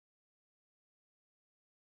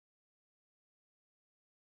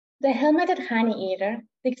The helmeted honeyeater,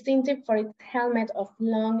 distinctive for its helmet of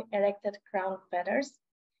long erected crown feathers,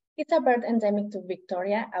 is a bird endemic to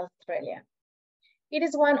Victoria, Australia. It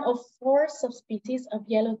is one of 4 subspecies of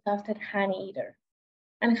yellow-tufted honeyeater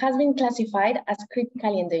and has been classified as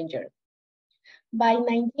critically endangered. By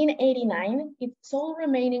 1989, its sole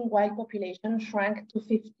remaining wild population shrank to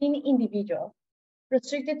 15 individuals,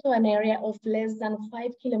 restricted to an area of less than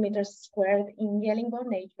 5 kilometers squared in Yellingbo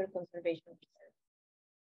Nature Conservation Reserve.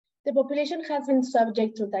 The population has been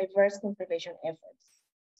subject to diverse conservation efforts,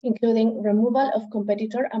 including removal of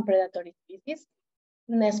competitor and predatory species,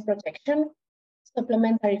 nest protection,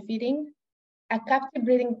 supplementary feeding, a captive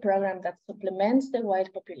breeding program that supplements the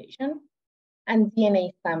wild population, and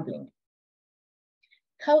DNA sampling.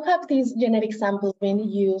 How have these genetic samples been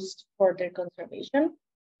used for their conservation?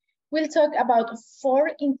 We'll talk about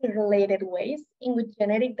 4 interrelated ways in which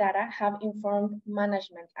genetic data have informed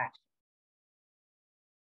management action.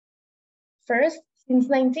 First, since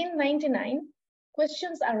 1999,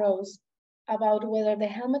 questions arose about whether the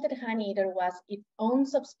helmeted honeyeater was its own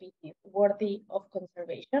subspecies worthy of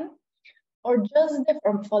conservation, or just the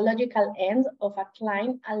morphological end of a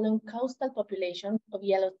cline along coastal populations of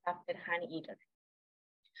yellow-tufted honeyeater.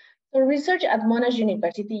 So research at Monash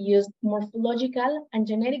University used morphological and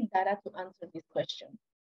genetic data to answer this question.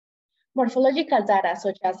 Morphological data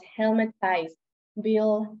such as helmet size,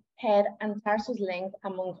 bill, head, and tarsus length,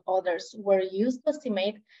 among others, were used to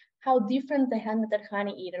estimate how different the helmeted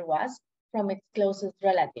honeyeater was from its closest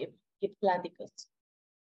relative, Gippslandicus.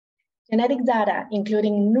 Genetic data,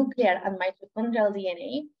 including nuclear and mitochondrial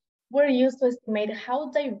DNA, were used to estimate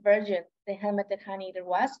how divergent the helmeted honeyeater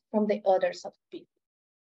was from the other subspecies.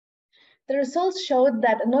 The results showed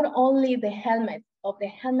that not only the helmet of the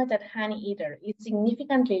helmeted honeyeater is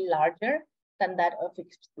significantly larger than that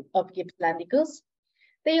of Gippslandicus,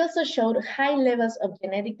 they also showed high levels of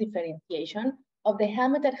genetic differentiation of the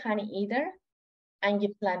helmeted honeyeater and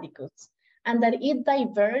Gippslandicus, and that it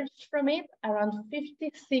diverged from it around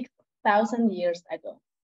 56,000 years ago.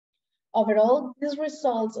 Overall, these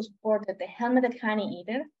results supported the helmeted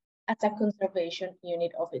honeyeater as a conservation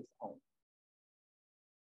unit of its own.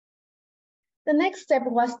 The next step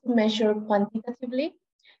was to measure quantitatively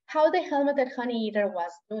how the helmeted honeyeater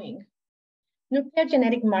was doing. Nuclear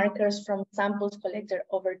genetic markers from samples collected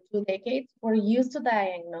over 2 decades were used to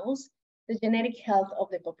diagnose the genetic health of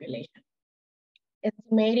the population,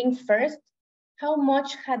 estimating first how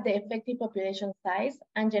much had the effective population size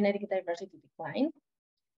and genetic diversity declined,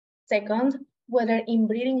 second, whether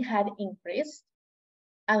inbreeding had increased,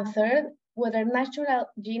 and third, whether natural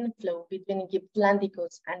gene flow between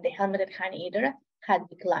Gippslandicus and the helmeted honeyeater had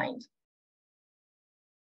declined.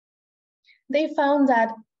 They found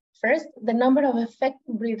that, first, the number of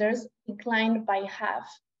effective breeders declined by half,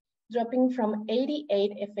 dropping from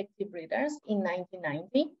 88 effective breeders in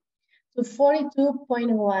 1990 to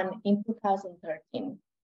 42.1 in 2013,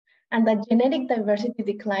 and that genetic diversity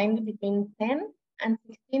declined between 10 and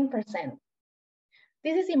 16%.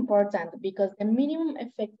 This is important because the minimum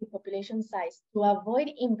effective population size to avoid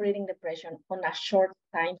inbreeding depression on a short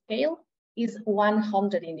time scale is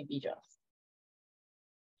 100 individuals.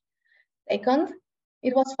 Second,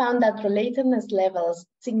 it was found that relatedness levels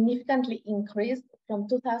significantly increased from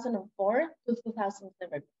 2004 to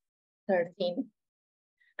 2013.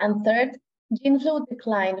 And third, gene flow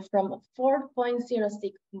declined from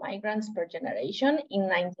 4.06 migrants per generation in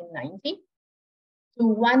 1990 to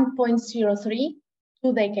 1.03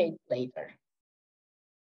 2 decades later.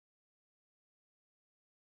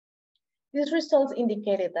 These results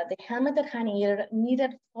indicated that the helmeted honeyeater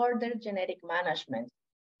needed further genetic management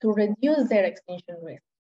to reduce their extinction risk.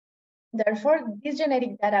 Therefore, this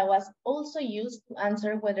genetic data was also used to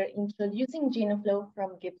answer whether introducing gene flow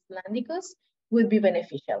from Gippslandicus would be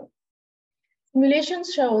beneficial.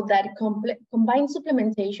 Simulations showed that combined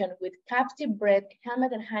supplementation with captive-bred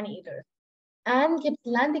helmeted honeyeaters and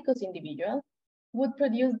Gippslandicus individuals would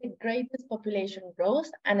produce the greatest population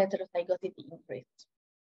growth and heterozygosity increase.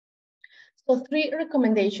 So 3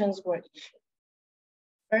 recommendations were issued.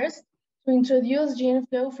 First, to introduce gene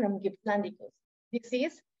flow from Gippslandicus. This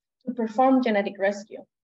is to perform genetic rescue.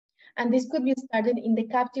 And this could be started in the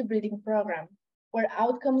captive breeding program, where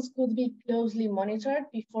outcomes could be closely monitored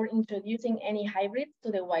before introducing any hybrids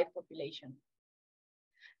to the wild population.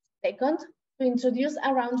 Second, to introduce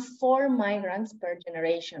around 4 migrants per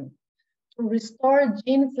generation, to restore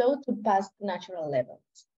gene flow to past natural levels.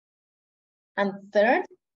 And third,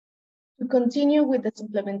 to continue with the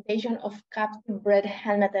supplementation of captive-bred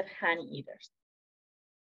helmeted honeyeaters.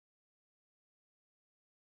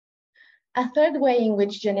 A third way in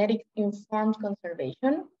which genetics informed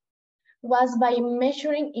conservation was by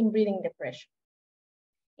measuring inbreeding depression.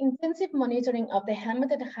 Intensive monitoring of the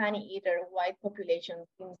helmeted honeyeater white population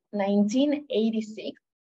since 1986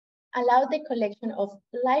 allowed the collection of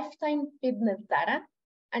lifetime fitness data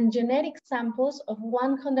and genetic samples of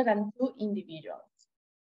 102 individuals.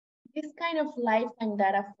 This kind of lifetime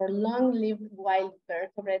data for long-lived wild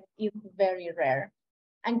vertebrates is very rare,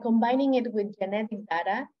 and combining it with genetic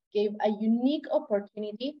data gave a unique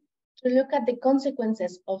opportunity to look at the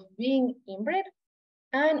consequences of being inbred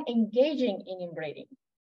and engaging in inbreeding.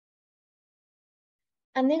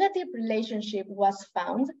 A negative relationship was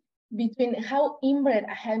found between how inbred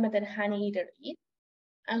a helmeted honeyeater is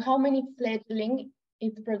and how many fledglings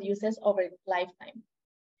it produces over its lifetime.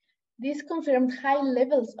 This confirmed high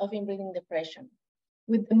levels of inbreeding depression,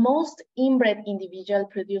 with the most inbred individual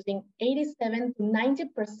producing 87 to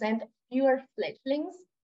 90% fewer fledglings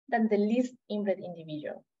than the least inbred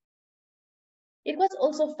individual. It was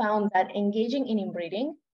also found that engaging in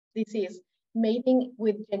inbreeding, this is, mating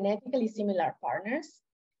with genetically similar partners,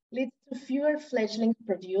 leads to fewer fledglings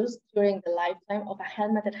produced during the lifetime of a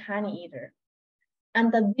helmeted honeyeater,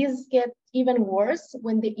 and that this gets even worse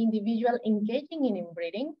when the individual engaging in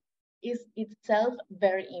inbreeding is itself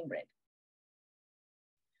very inbred.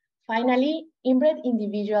 Finally, inbred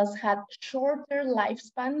individuals had shorter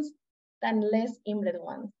lifespans than less inbred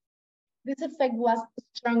ones. This effect was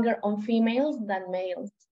stronger on females than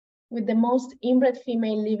males, with the most inbred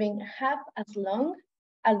female living half as long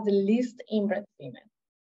as the least inbred female.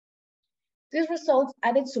 These results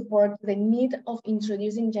added support to the need of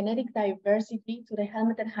introducing genetic diversity to the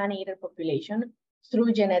helmeted honeyeater population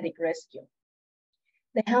through genetic rescue.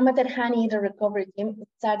 The Helmeted Honeyeater Recovery Team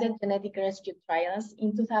started genetic rescue trials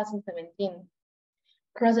in 2017.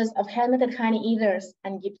 Crosses of helmeted honeyeaters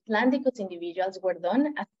and Gippslandicus individuals were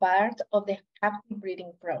done as part of the captive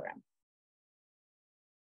breeding program.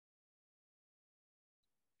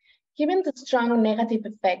 Given the strong negative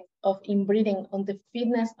effect of inbreeding on the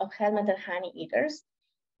fitness of helmeted honeyeaters,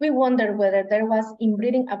 we wondered whether there was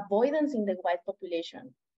inbreeding avoidance in the white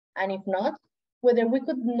population, and if not, whether we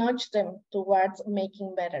could nudge them towards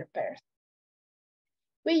making better pairs.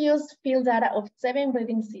 We used field data of 7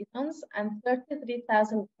 breeding seasons and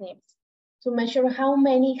 33,000 SNPs to measure how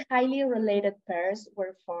many highly related pairs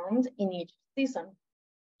were formed in each season.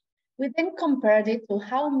 We then compared it to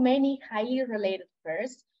how many highly related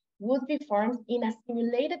pairs would be formed in a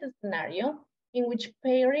simulated scenario in which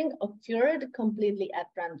pairing occurred completely at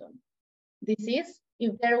random. This is,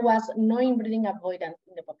 if there was no inbreeding avoidance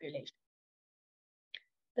in the population.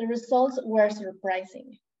 The results were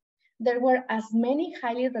surprising. There were as many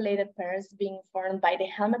highly related pairs being formed by the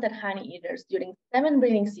helmeted honeyeaters during 7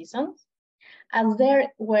 breeding seasons as there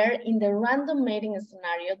were in the random mating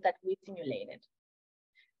scenario that we simulated.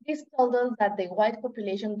 This told us that the white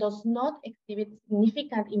population does not exhibit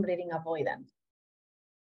significant inbreeding avoidance.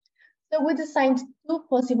 So we designed 2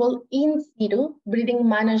 possible in situ breeding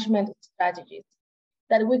management strategies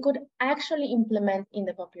that we could actually implement in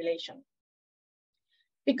the population.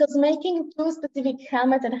 Because making 2 specific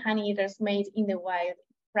helmeted honeyeaters made in the wild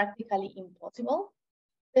is practically impossible,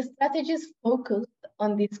 the strategies focused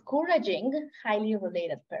on discouraging highly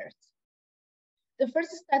related pairs. The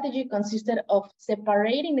first strategy consisted of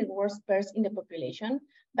separating the worst pairs in the population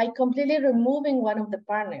by completely removing one of the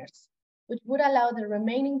partners, which would allow the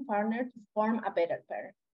remaining partner to form a better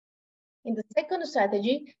pair. In the second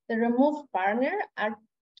strategy, the removed partner are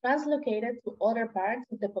translocated to other parts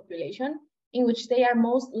of the population in which they are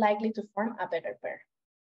most likely to form a better pair.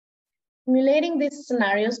 Simulating these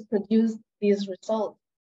scenarios produced these results.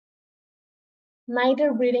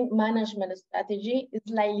 Neither breeding management strategy is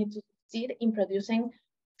likely to succeed in producing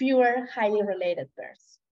fewer highly related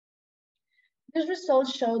pairs. These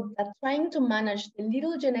results showed that trying to manage the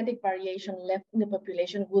little genetic variation left in the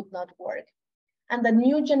population would not work, and that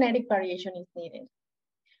new genetic variation is needed.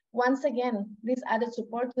 Once again, this added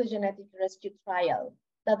support to the genetic rescue trial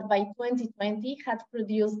that by 2020 had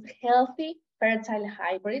produced healthy, fertile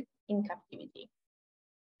hybrids in captivity.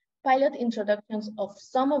 Pilot introductions of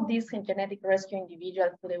some of these genetic rescue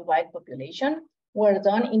individuals to the wild population were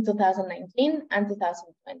done in 2019 and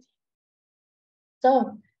 2020.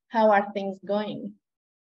 So, how are things going?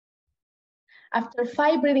 After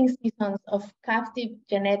 5 breeding seasons of captive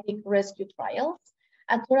genetic rescue trials,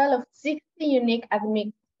 a total of 60 unique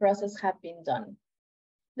admixed crosses have been done.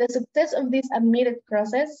 The success of this admitted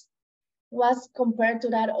crosses was compared to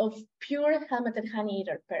that of pure helmeted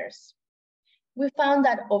honeyeater pairs. We found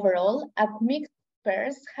that overall, admixed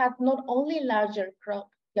pairs had not only larger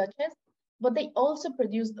clutches, but they also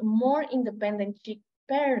produced more independent chick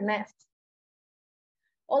pair nests.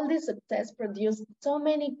 All this success produced so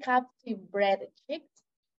many captive bred chicks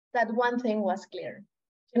that one thing was clear: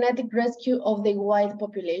 genetic rescue of the wild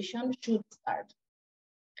population should start.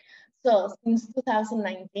 So since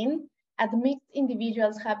 2019, mixed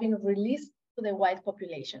individuals have been released to the wild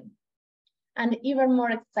population. And even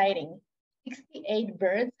more exciting, 68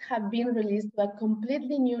 birds have been released to a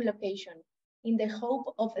completely new location in the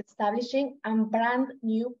hope of establishing a brand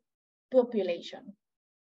new population.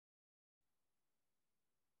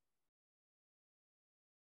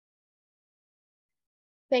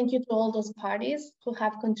 Thank you to all those parties who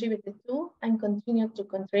have contributed to and continue to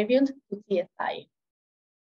contribute to TSI.